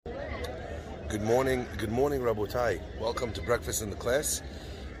Good morning, Rabotai. Welcome to Breakfast in the Class.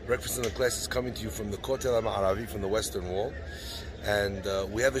 Breakfast in the Class is coming to you from the Kotel HaMa'aravi, from the Western Wall. And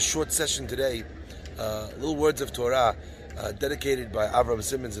we have a short session today, little words of Torah, dedicated by Avram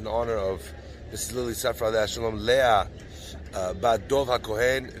Simmons in honor of Mrs. Lily Safra Alei Shalom, Leah Bat Dov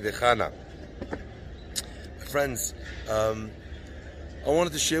HaKohen V'Chana. Friends, I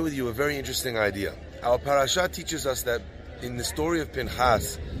wanted to share with you a very interesting idea. Our parasha teaches us that in the story of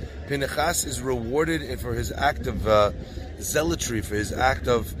Pinchas is rewarded for his act of zealotry, for his act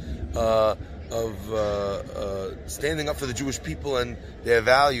of standing up for the Jewish people and their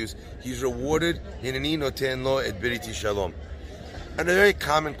values. He's rewarded. Hineni noten lo et biriti shalom. And a very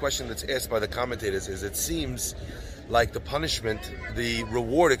common question that's asked by the commentators is, it seems like the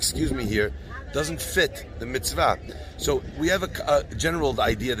reward here, doesn't fit the mitzvah. So we have a general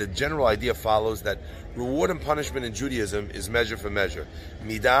idea. The general idea follows that reward and punishment in Judaism is measure for measure.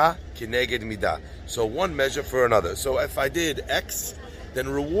 Midah kineged midah. So one measure for another. So if I did X, then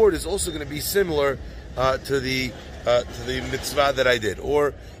reward is also going to be similar to the mitzvah that I did.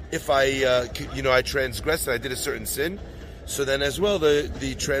 Or if I transgressed and I did a certain sin, so then as well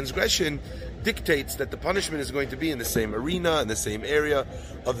the transgression dictates that the punishment is going to be in the same arena, in the same area,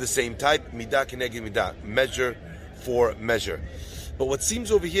 of the same type. Midah kineged midah, measure for measure. But what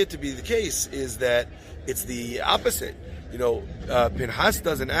seems over here to be the case is that it's the opposite. Pinchas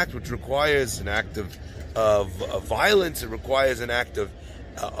does an act which requires an act of violence. It requires an act of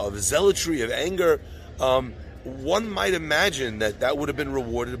zealotry, of anger. One might imagine that would have been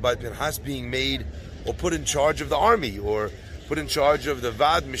rewarded by Pinchas being made or put in charge of the army, or put in charge of the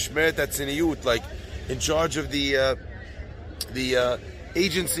Vad Mishmeret Hatziniyut, like in charge of the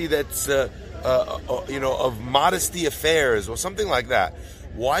agency that's of modesty affairs or something like that.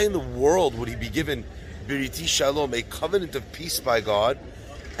 Why in the world would he be given Biriti Shalom, a covenant of peace by God,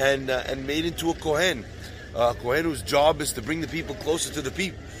 and made into a Kohen whose job is to bring the people closer to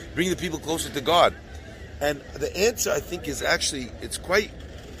bring the people closer to God? And the answer, I think, is actually, it's quite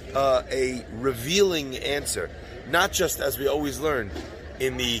a revealing answer, not just as we always learn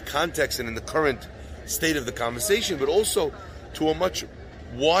in the context and in the current state of the conversation, but also to a much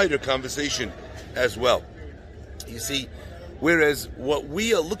wider conversation as well. You see, whereas what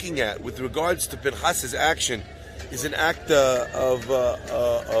we are looking at with regards to Pinchas' action is an act of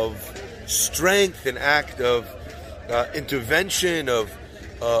strength, an act of intervention, of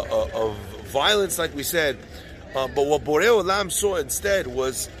violence, like we said. But what Borei Olam saw instead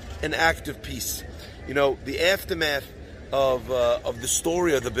was an act of peace. The aftermath of the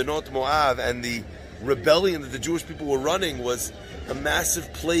story of the Benot Moav and the rebellion that the Jewish people were running was a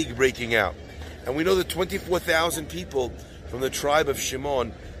massive plague breaking out. And we know that 24,000 people from the tribe of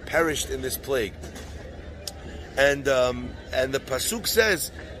Shimon perished in this plague. And the Pasuk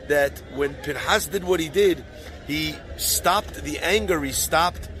says that when Pinchas did what he did, he stopped the anger, he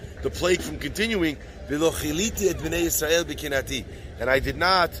stopped the plague from continuing. And I did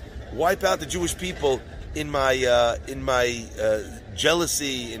not wipe out the Jewish people in my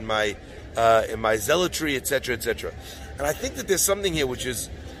jealousy, in my zealotry, etc., etc. And I think that there's something here which is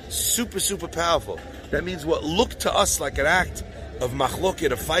super, super powerful. That means what looked to us like an act of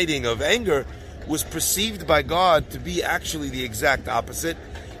machloket, of fighting, of anger, was perceived by God to be actually the exact opposite,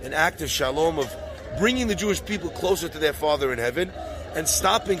 an act of shalom, of bringing the Jewish people closer to their Father in heaven and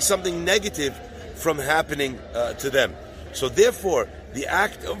stopping something negative from happening to them. So therefore, the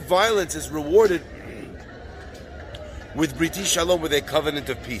act of violence is rewarded with Briti Shalom, with a covenant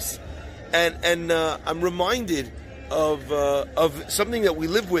of peace. And I'm reminded of something that we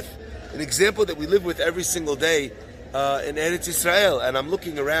live with, an example that we live with every single day in Eretz Israel. And I'm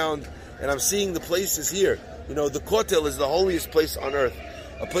looking around and I'm seeing the places here. The Kotel is the holiest place on earth,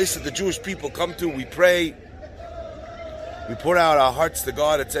 a place that the Jewish people come to. We pray, we pour out our hearts to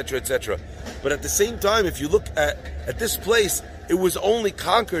God, etc., etc. But at the same time, if you look at this place, it was only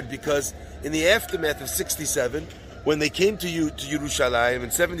conquered because in the aftermath of 67, when they came to Yerushalayim,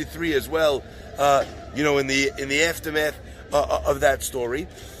 in 73 as well, in the aftermath of that story,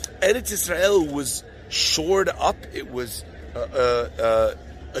 Eretz Israel was shored up. It was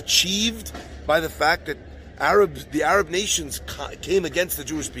achieved by the fact that the Arab nations came against the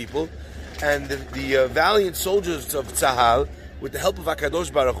Jewish people, and the valiant soldiers of Tzahal, with the help of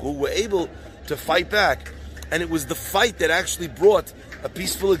HaKadosh Baruch Hu, were able to fight back. And it was the fight that actually brought a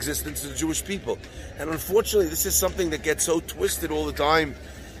peaceful existence to the Jewish people. And unfortunately, this is something that gets so twisted all the time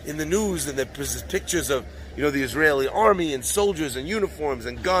in the news, and there's pictures of the Israeli army and soldiers and uniforms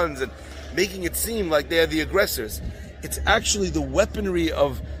and guns, and making it seem like they are the aggressors. It's actually the weaponry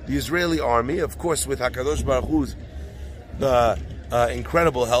of the Israeli army, of course, with HaKadosh Baruch Hu's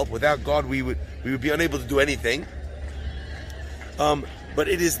incredible help. Without God, we would be unable to do anything. But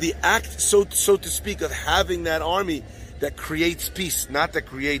it is the act, so to speak, of having that army that creates peace, not that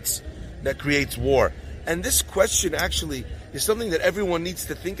creates war. And this question actually is something that everyone needs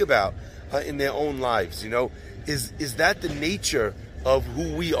to think about in their own lives. Is that the nature of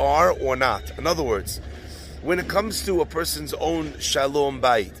who we are or not? In other words, when it comes to a person's own shalom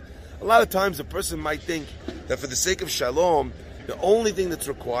bayit, a lot of times a person might think that for the sake of shalom, the only thing that's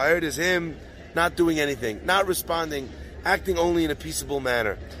required is him not doing anything, not responding, acting only in a peaceable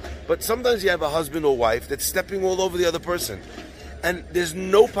manner. But sometimes you have a husband or wife that's stepping all over the other person, and there's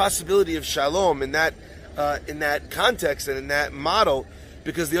no possibility of shalom in that context and in that model,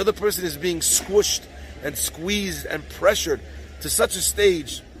 because the other person is being squished and squeezed and pressured to such a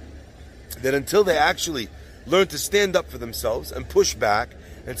stage that until they actually learn to stand up for themselves and push back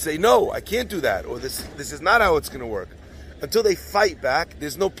and say, no, I can't do that, or this is not how it's going to work, until they fight back,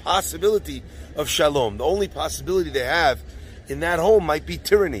 there's no possibility of shalom. The only possibility they have in that home might be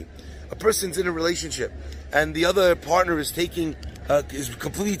tyranny. A person's in a relationship and the other partner is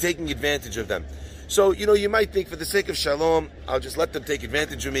completely taking advantage of them. So, you might think, for the sake of shalom, I'll just let them take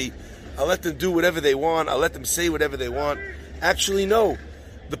advantage of me. I'll let them do whatever they want. I'll let them say whatever they want. Actually, no.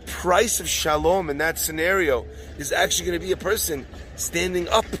 The price of shalom in that scenario is actually going to be a person standing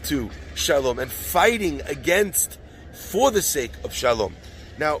up to shalom and fighting for the sake of shalom.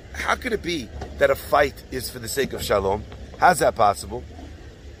 Now, how could it be that a fight is for the sake of shalom? How's that possible?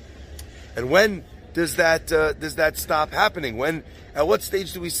 And when does that stop happening? At what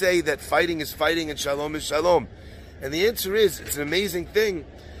stage do we say that fighting is fighting and shalom is shalom? And the answer is, it's an amazing thing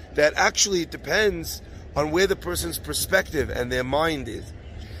that actually it depends on where the person's perspective and their mind is.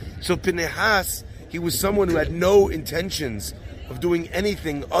 So Pinchas, he was someone who had no intentions of doing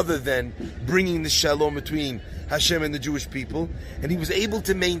anything other than bringing the shalom between Hashem and the Jewish people, and he was able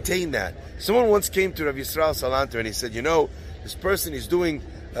to maintain that. Someone once came to Rav Yisrael Salanter and he said, this person is doing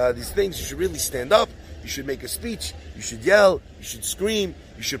these things, you should really stand up, you should make a speech, you should yell, you should scream,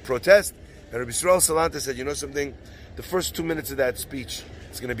 you should protest. And Rav Yisrael Salanter said, something? The first 2 minutes of that speech,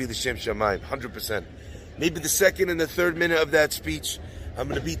 it's going to be the Shem Shamayim, 100%. Maybe the second and the third minute of that speech, I'm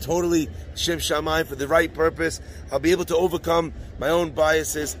going to be totally Shem Shamayim for the right purpose. I'll be able to overcome my own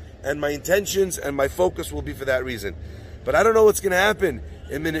biases, and my intentions and my focus will be for that reason. But I don't know what's going to happen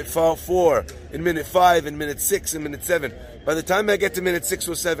in minute 4, in minute 5, in minute 6, in minute 7. By the time I get to minute 6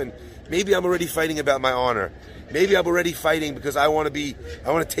 or 7, maybe I'm already fighting about my honor. Maybe I'm already fighting because I want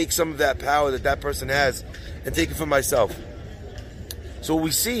to take some of that power that person has and take it for myself. So what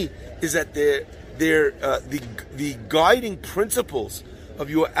we see is that the guiding principles of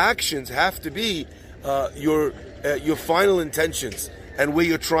your actions have to be your final intentions and where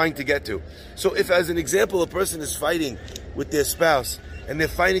you're trying to get to. So if, as an example, a person is fighting with their spouse and they're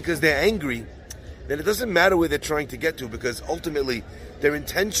fighting because they're angry, then it doesn't matter where they're trying to get to, because ultimately their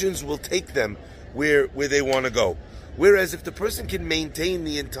intentions will take them where they want to go. Whereas if the person can maintain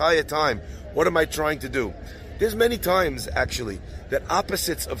the entire time, what am I trying to do? There's many times, actually, that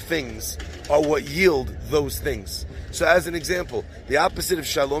opposites of things are what yield those things. So as an example, the opposite of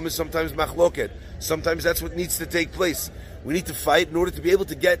shalom is sometimes machloket. Sometimes that's what needs to take place. We need to fight in order to be able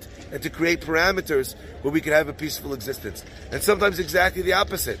to get and to create parameters where we can have a peaceful existence. And sometimes exactly the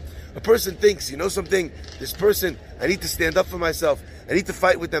opposite. A person thinks, something, this person, I need to stand up for myself. I need to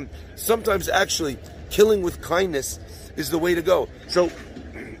fight with them. Sometimes actually killing with kindness is the way to go. So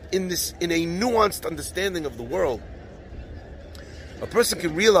in a nuanced understanding of the world, a person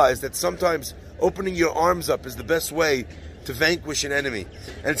can realize that sometimes opening your arms up is the best way to vanquish an enemy.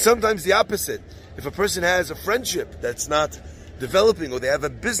 And sometimes the opposite. If a person has a friendship that's not developing, or they have a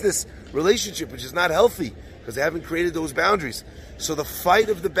business relationship which is not healthy because they haven't created those boundaries. So the fight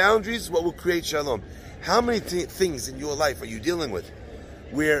of the boundaries is what will create shalom. How many things in your life are you dealing with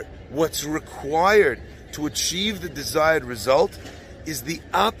where what's required to achieve the desired result is the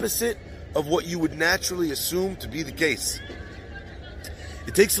opposite of what you would naturally assume to be the case?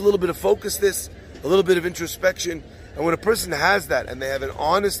 It takes a little bit of focus, a little bit of introspection, and when a person has that and they have an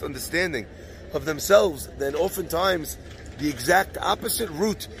honest understanding of themselves, then oftentimes the exact opposite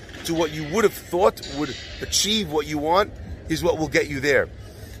route to what you would have thought would achieve what you want is what will get you there.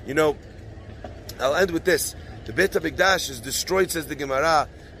 I'll end with this. The Beit HaMikdash is destroyed, says the Gemara,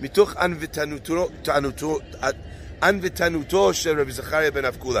 mituch anvitanuto shel Rabbi Zechariah ben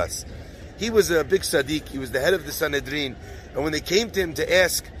Avkulas. He was a big tzaddik. He was the head of the Sanhedrin, and when they came to him to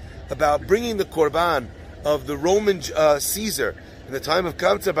ask about bringing the korban of the Roman Caesar in the time of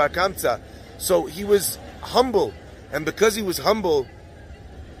Kamsa bar Kamsa, so he was humble, and because he was humble,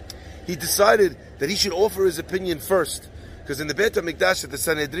 he decided that he should offer his opinion first Because in the Beit HaMikdash at the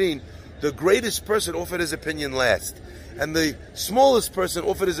Sanhedrin, the greatest person offered his opinion last, and the smallest person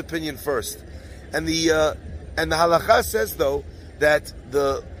offered his opinion first. And the halacha says though that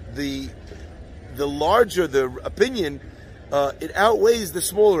the larger the opinion, it outweighs the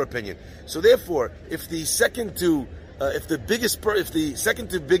smaller opinion. So therefore, if the second to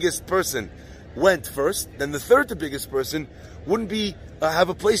biggest person went first, then the third to biggest person wouldn't have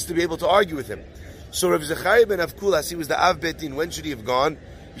a place to be able to argue with him. So Rav Zechariah ben Avkulas, he was the Av Bet Din. When should he have gone?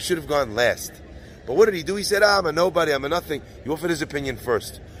 He should have gone last. But what did he do? He said, I'm a nobody, I'm a nothing. He offered his opinion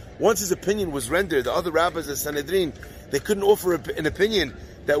first. Once his opinion was rendered, the other rabbis of Sanhedrin, they couldn't offer an opinion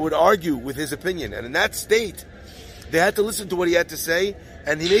that would argue with his opinion. And in that state, they had to listen to what he had to say,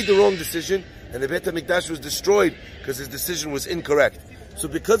 and he made the wrong decision, and the Beit HaMikdash was destroyed because his decision was incorrect. So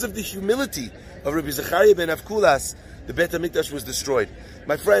because of the humility of Rabbi Zechariah ben Avkulas, the Beit HaMikdash was destroyed.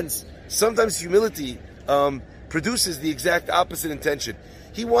 My friends, sometimes humility produces the exact opposite intention.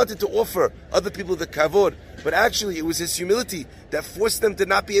 He wanted to offer other people the kavod, but actually it was his humility that forced them to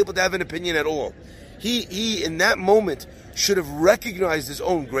not be able to have an opinion at all. He in that moment should have recognized his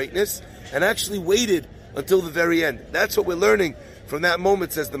own greatness and actually waited until the very end. That's what we're learning from that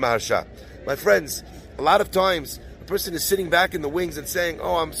moment, says the Maharsha. My friends, a lot of times a person is sitting back in the wings and saying,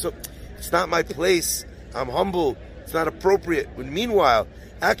 it's not my place, I'm humble, it's not appropriate. When meanwhile,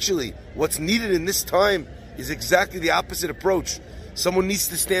 actually, what's needed in this time is exactly the opposite approach. Someone needs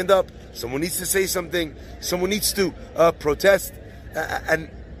to stand up, someone needs to say something, someone needs to protest, and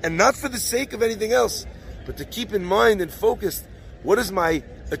not for the sake of anything else, but to keep in mind and focused, what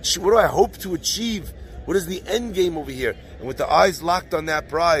do I hope to achieve? What is the end game over here? And with the eyes locked on that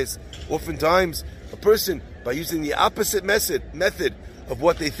prize, oftentimes a person, by using the opposite method of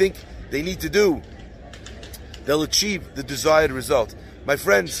what they think they need to do, they'll achieve the desired result. My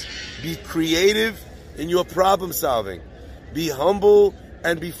friends, be creative in your problem solving. Be humble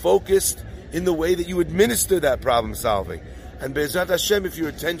and be focused in the way that you administer that problem solving. And Be'ezrat Hashem, if your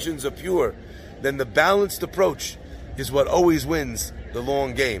intentions are pure, then the balanced approach is what always wins the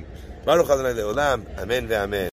long game. Baruch Adonai Le'olam. Amen ve'amen.